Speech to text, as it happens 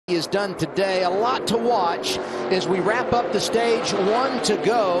is done today. A lot to watch as we wrap up the stage. 1 to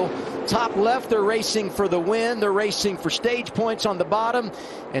go. Top left, they're racing for the win. They're racing for stage points on the bottom.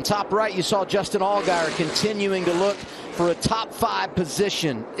 And top right, you saw Justin Allgaier continuing to look for a top 5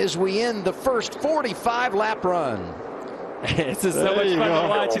 position as we end the first 45 lap run. This is so much fun to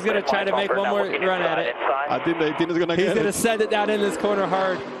watch. He's going to try to make one more run at it. I think he's going to get it. He's going to send it down in this corner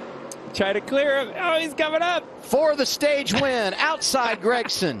hard. Try to clear him. Oh, he's coming up. For the stage win, outside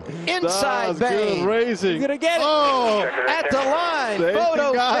Gregson, inside Bain. Good racing. He's going to get it. Oh, at the line,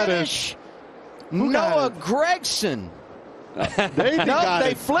 photo finish. Noah Gregson.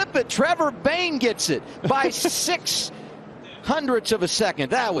 They flip it. Trevor Bain gets it by 6 hundredths of a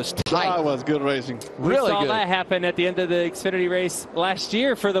second. That was tight. That was good racing. We Really saw good. that happen at the end of the Xfinity race last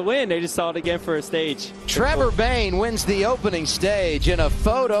year for the win. They just saw it again for a stage. Trevor Bain wins the opening stage in a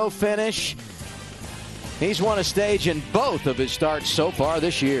photo finish. He's won a stage in both of his starts so far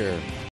this year.